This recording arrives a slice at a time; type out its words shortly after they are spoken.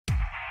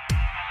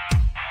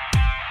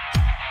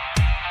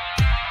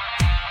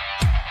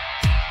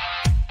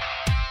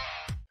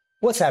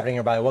What's happening,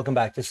 everybody? Welcome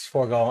back. This is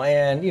Forgo,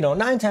 and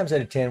 9 times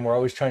out of 10, we're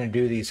always trying to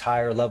do these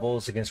higher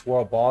levels against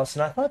world boss.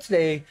 And I thought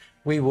today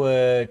we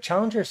would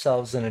challenge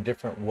ourselves in a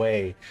different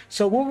way.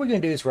 So what we're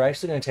going to do is we're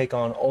actually going to take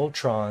on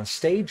Ultron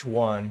stage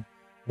 1,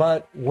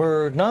 but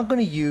we're not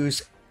going to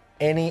use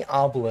any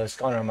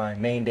obelisk on my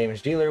main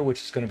damage dealer,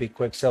 which is going to be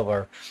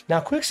Quicksilver. Now,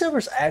 Quicksilver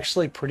is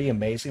actually pretty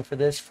amazing for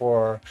this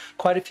for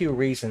quite a few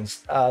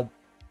reasons.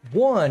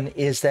 One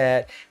is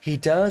that he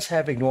does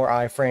have ignore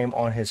iframe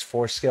on his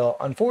force skill.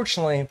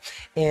 Unfortunately,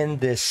 in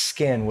this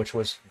skin, which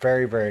was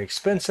very, very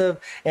expensive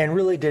and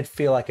really did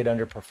feel like it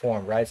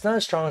underperformed, right? It's not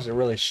as strong as it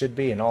really should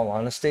be, in all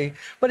honesty,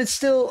 but it's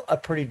still a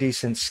pretty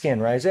decent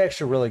skin, right? It's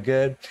actually really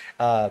good,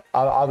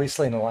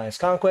 obviously in Alliance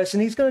Conquest,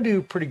 and he's going to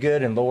do pretty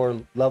good in lower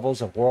levels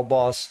of World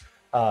Boss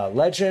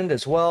Legend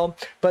as well.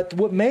 But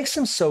what makes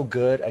him so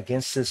good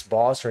against this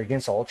boss or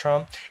against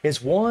Ultron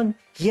is, one,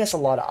 he has a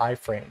lot of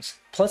iframes.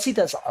 Plus, he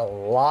does a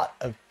lot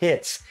of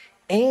hits,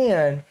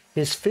 and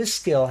his fist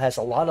skill has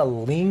a lot of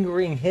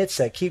lingering hits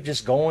that keep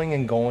just going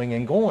and going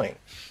and going.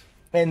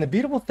 And the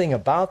beautiful thing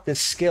about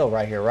this skill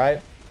right here, right,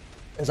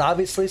 is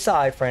obviously it's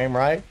iframe,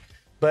 right?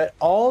 But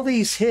all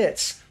these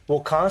hits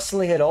will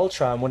constantly hit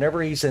Ultron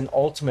whenever he's in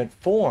ultimate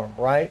form,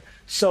 right?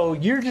 So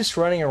you're just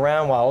running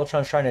around while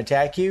Ultron's trying to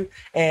attack you,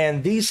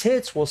 and these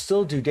hits will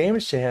still do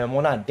damage to him.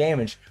 Well, not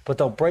damage, but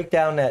they'll break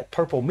down that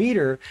purple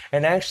meter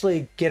and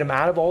actually get him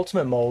out of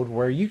ultimate mode,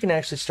 where you can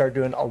actually start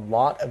doing a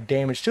lot of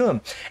damage to him.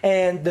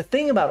 And the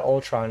thing about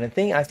Ultron, and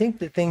I think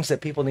the things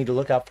that people need to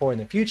look out for in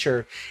the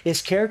future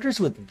is characters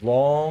with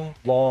long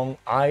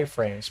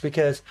iframes,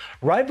 because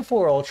right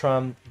before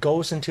Ultron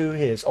goes into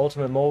his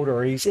ultimate mode,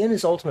 or he's in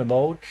his ultimate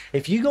mode,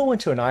 if you go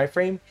into an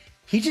iframe,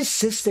 he just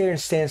sits there and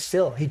stands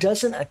still. He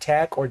doesn't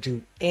attack or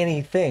do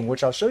anything,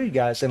 which I'll show you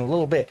guys in a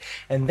little bit.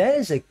 And that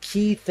is a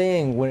key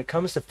thing when it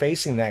comes to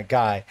facing that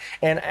guy.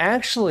 And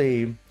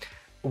actually,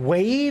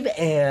 Wave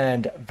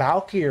and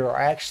Valkyrie are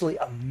actually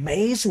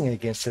amazing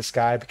against this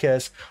guy,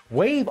 because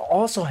Wave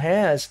also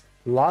has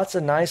lots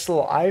of nice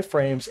little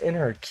iframes in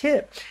her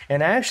kit.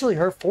 And actually,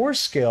 her force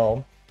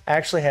skill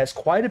actually has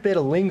quite a bit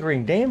of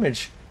lingering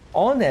damage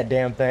on that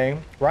damn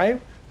thing,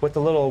 right? With the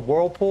little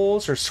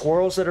whirlpools or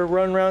swirls that are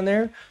running around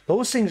there.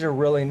 Those things are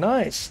really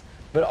nice.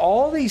 But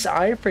all these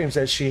iframes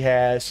that she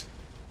has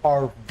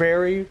are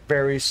very,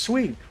 very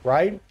sweet,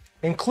 right?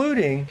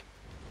 Including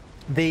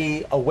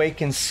the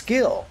awakened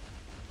skill.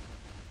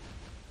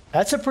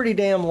 That's a pretty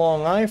damn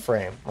long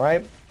iframe,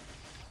 right?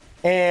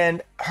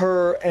 And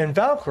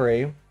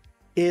Valkyrie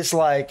is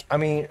like, I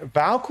mean,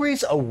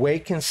 Valkyrie's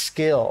awakened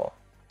skill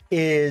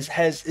is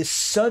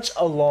such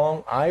a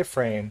long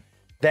iframe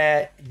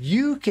that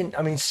you can,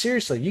 I mean,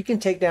 seriously, you can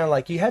take down,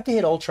 like, you have to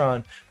hit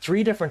Ultron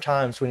 3 different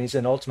times when he's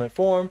in ultimate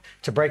form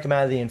to break him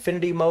out of the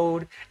infinity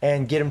mode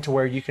and get him to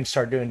where you can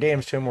start doing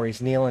damage to him where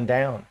he's kneeling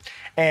down.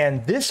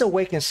 And this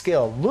awakened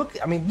skill, look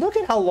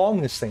at how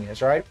long this thing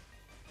is, right?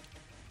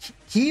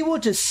 He will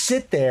just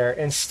sit there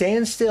and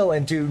stand still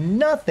and do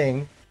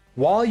nothing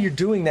while you're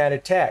doing that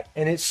attack.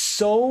 And it's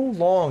so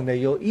long that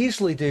you'll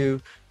easily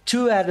do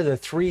 2 out of the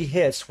 3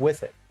 hits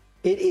with it.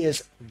 It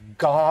is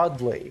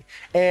godly.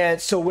 And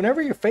so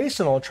whenever you're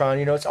facing Ultron,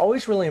 it's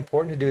always really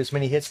important to do as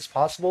many hits as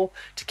possible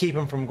to keep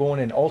him from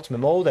going in ultimate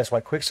mode. That's why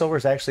Quicksilver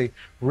is actually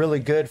really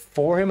good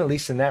for him, at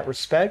least in that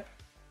respect.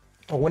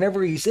 But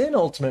whenever he's in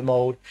ultimate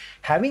mode,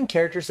 having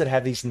characters that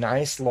have these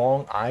nice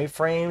long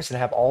iframes and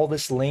have all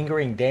this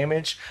lingering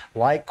damage,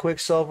 like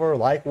Quicksilver,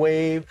 like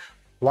Wave,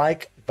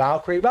 like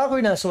Valkyrie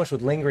not so much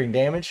with lingering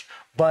damage,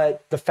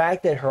 but the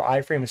fact that her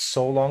iframe is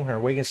so long, her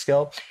awakened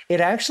skill, it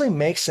actually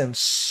makes him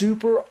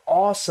super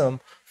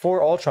awesome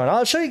for Ultron.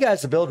 I'll show you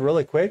guys the build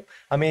really quick.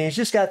 I mean, he's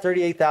just got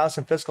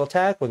 38,000 physical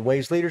attack with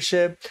Wave's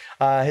leadership.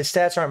 His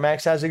stats aren't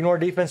maxed out. His ignore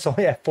defense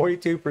only at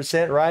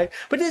 42%, right?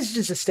 But this is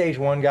just a stage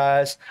 1,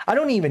 guys. I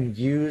don't even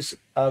use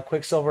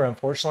Quicksilver,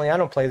 unfortunately. I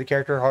don't play the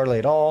character hardly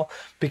at all,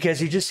 because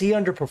he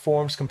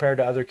underperforms compared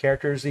to other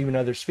characters, even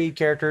other speed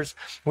characters,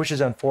 which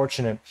is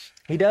unfortunate.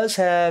 He does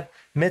have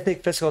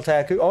mythic physical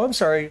attack. Oh, I'm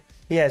sorry.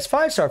 He has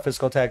 5-star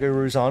physical attack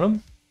Urus on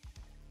him.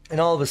 And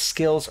all of his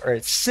skills are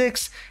at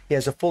 6. He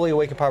has a fully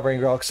awakened Power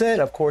Ranger set,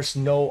 of course,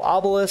 no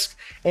obelisk,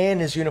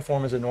 and his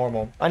uniform is a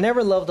normal. I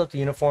never leveled up the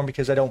uniform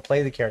because I don't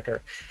play the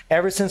character.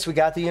 Ever since we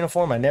got the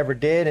uniform, I never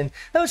did, and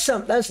that's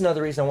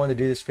another reason I wanted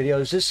to do this video,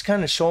 is just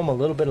kind of show him a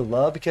little bit of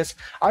love, because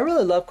I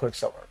really love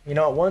Quicksilver.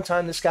 At one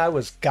time this guy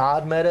was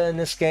god meta in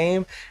this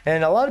game,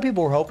 and a lot of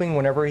people were hoping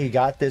whenever he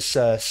got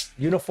this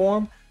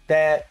uniform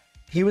that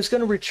he was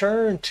going to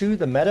return to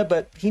the meta,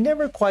 but he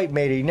never quite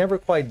made it. He never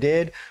quite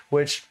did,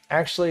 which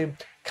actually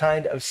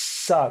kind of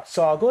sucked.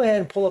 So I'll go ahead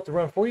and pull up the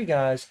run for you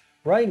guys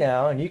right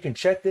now, and you can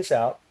check this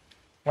out,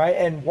 right?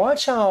 And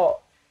watch how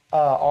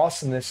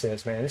awesome this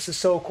is, man. This is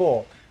so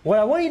cool. What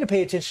I want you to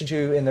pay attention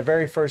to in the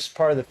very first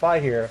part of the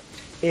fight here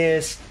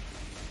is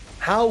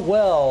how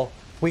well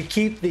we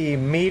keep the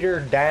meter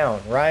down,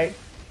 right?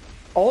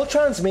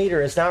 Ultron's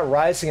meter is not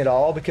rising at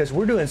all because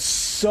we're doing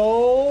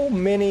so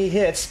many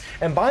hits.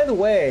 And by the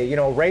way,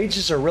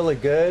 rages are really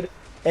good.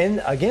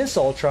 And against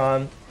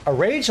Ultron, a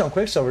rage on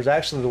Quicksilver is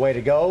actually the way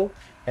to go.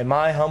 in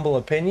my humble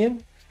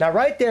opinion. Now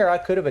right there, I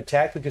could have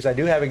attacked because I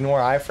do have ignore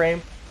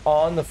iframe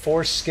on the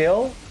force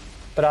skill,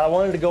 but I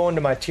wanted to go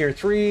into my tier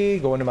 3,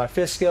 go into my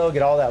 5th skill,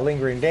 get all that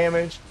lingering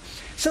damage.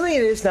 Something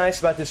that is nice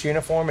about this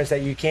uniform is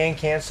that you can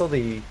cancel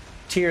the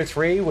tier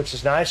 3, which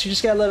is nice. You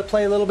just gotta let it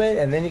play a little bit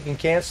and then you can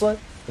cancel it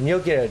and you'll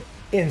get an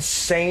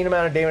insane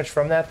amount of damage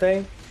from that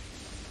thing.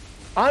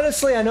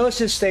 Honestly, I know it's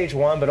just stage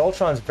 1, but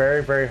Ultron's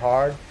very, very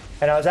hard.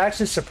 And I was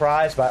actually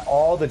surprised by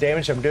all the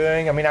damage I'm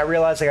doing. I mean, I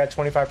realized I got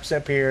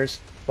 25% pierce,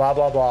 blah,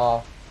 blah,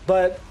 blah.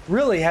 But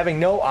really, having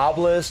no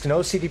obelisk, no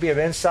CTP of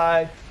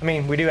inside, I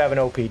mean, we do have an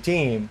OP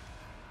team.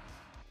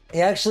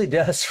 He actually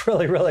does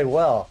really, really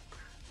well.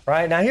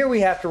 Right? Now here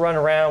we have to run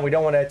around. We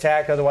don't want to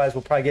attack, otherwise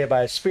we'll probably get hit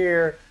by a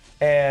spear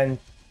and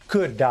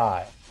could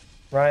die.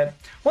 Right?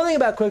 One thing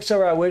about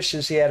Quicksilver I wish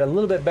is he had a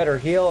little bit better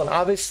heal and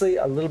obviously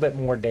a little bit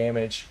more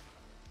damage.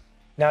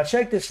 Now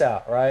check this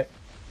out, right?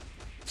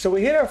 So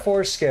we hit our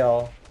 4th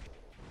skill,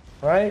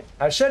 right?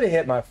 I should have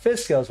hit my 5th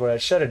skill is what I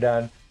should have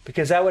done,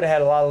 because that would have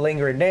had a lot of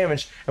lingering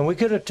damage, and we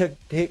could have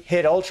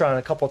hit Ultron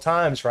a couple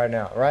times right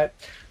now, right?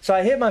 So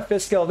I hit my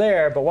 5th skill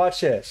there, but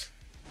watch this.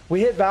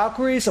 We hit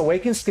Valkyrie's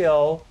Awakened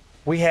skill.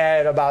 We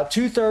had about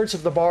 2/3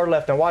 of the bar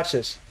left. Now watch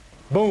this.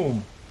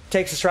 Boom.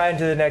 Takes us right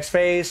into the next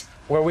phase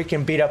where we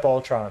can beat up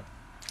Ultron.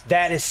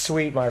 That is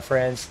sweet, my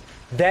friends.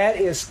 That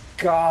is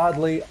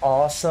godly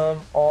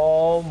awesome.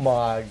 Oh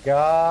my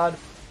God.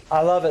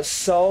 I love it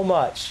so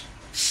much.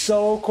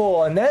 So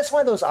cool. And that's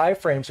why those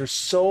iframes are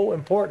so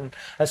important,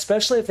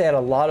 especially if they had a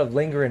lot of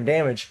lingering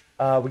damage.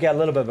 We got a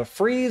little bit of a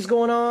freeze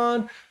going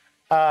on.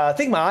 I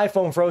think my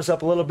iPhone froze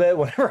up a little bit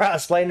whenever I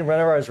was playing and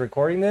whenever I was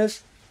recording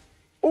this.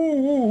 Ooh,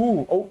 ooh,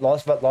 ooh. Oh,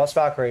 lost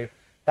Valkyrie.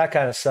 That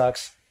kind of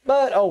sucks.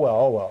 But oh well,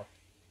 oh well.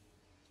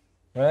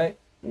 Right?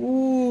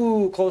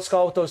 Ooh, close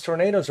call with those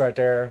tornadoes right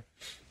there.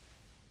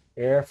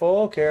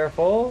 Careful,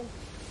 careful.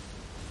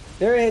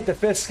 There we hit the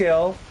 5th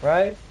skill,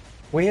 right?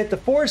 We hit the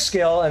 4th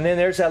skill, and then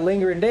there's that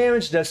lingering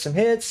damage, does some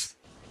hits,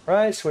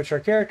 right? Switch our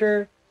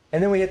character.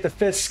 And then we hit the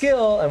 5th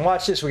skill, and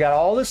watch this. We got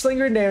all this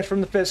lingering damage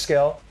from the 5th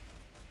skill,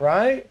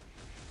 right?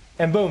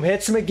 And boom,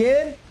 hits him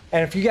again.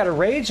 And if you got a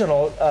rage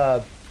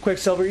on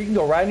Quicksilver, you can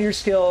go right into your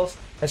skills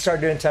and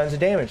start doing tons of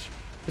damage.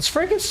 It's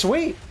freaking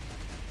sweet.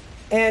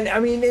 And I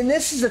mean, and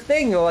this is the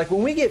thing, you know, like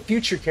when we get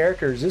future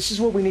characters, this is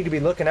what we need to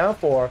be looking out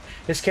for,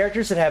 is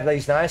characters that have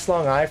these nice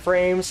long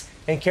iframes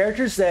and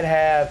characters that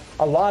have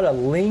a lot of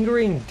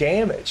lingering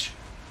damage.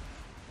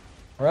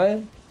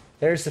 Right?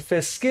 There's the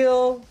 5th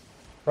skill,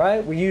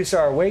 right? We use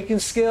our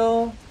Awakened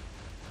skill.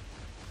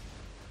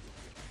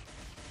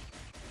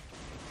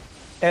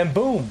 And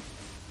boom.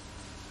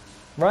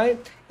 Right?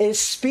 It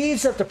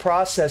speeds up the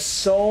process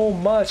so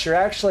much. You're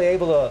actually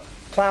able to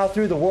plow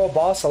through the world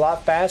boss a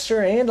lot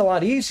faster and a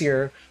lot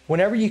easier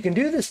whenever you can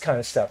do this kind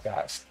of stuff,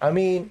 guys. I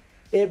mean,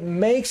 it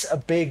makes a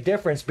big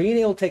difference being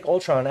able to take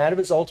Ultron out of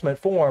his ultimate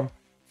form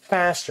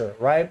faster,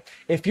 right?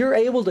 If you're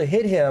able to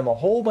hit him a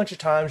whole bunch of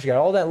times, you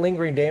got all that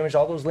lingering damage,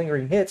 all those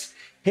lingering hits,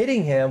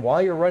 hitting him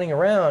while you're running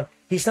around,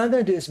 he's not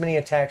going to do as many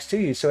attacks to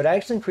you. So it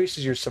actually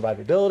increases your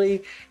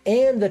survivability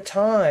and the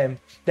time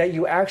that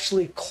you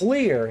actually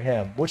clear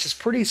him, which is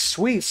pretty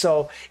sweet.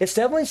 So it's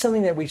definitely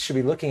something that we should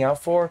be looking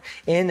out for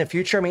in the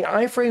future. I mean,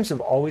 iframes have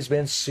always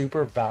been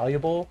super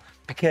valuable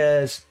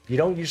because you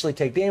don't usually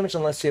take damage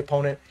unless the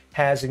opponent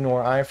has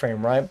ignore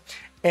iframe, right?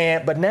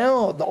 But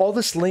now all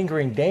this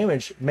lingering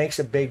damage makes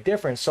a big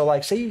difference. So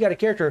like say you got a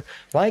character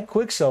like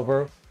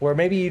Quicksilver where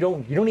maybe you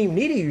don't even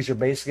need to use your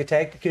basic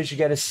attack because you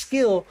got a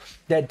skill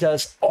that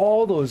does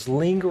all those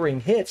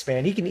lingering hits,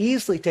 man. He can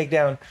easily take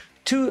down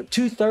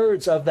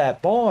two-thirds of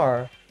that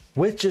bar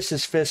with just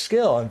his 5th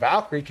skill, and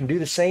Valkyrie can do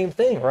the same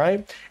thing,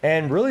 right?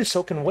 And really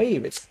so can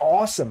Wave. It's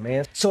awesome,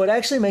 man. So it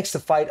actually makes the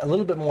fight a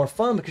little bit more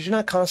fun because you're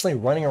not constantly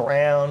running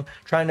around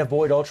trying to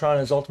avoid Ultron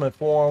in his ultimate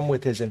form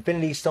with his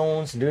Infinity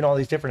Stones and doing all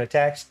these different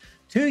attacks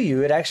to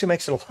you. It actually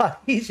makes it a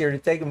lot easier to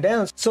take him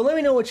down. So let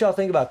me know what y'all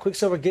think about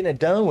Quicksilver getting it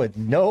done with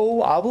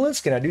no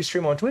obelisk. And I do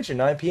stream on Twitch at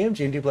 9 p.m.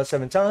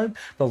 GMT+7 time.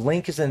 The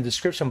link is in the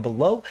description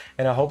below.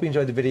 And I hope you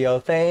enjoyed the video.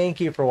 Thank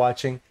you for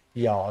watching.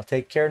 Y'all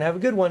take care and have a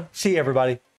good one. See you, everybody.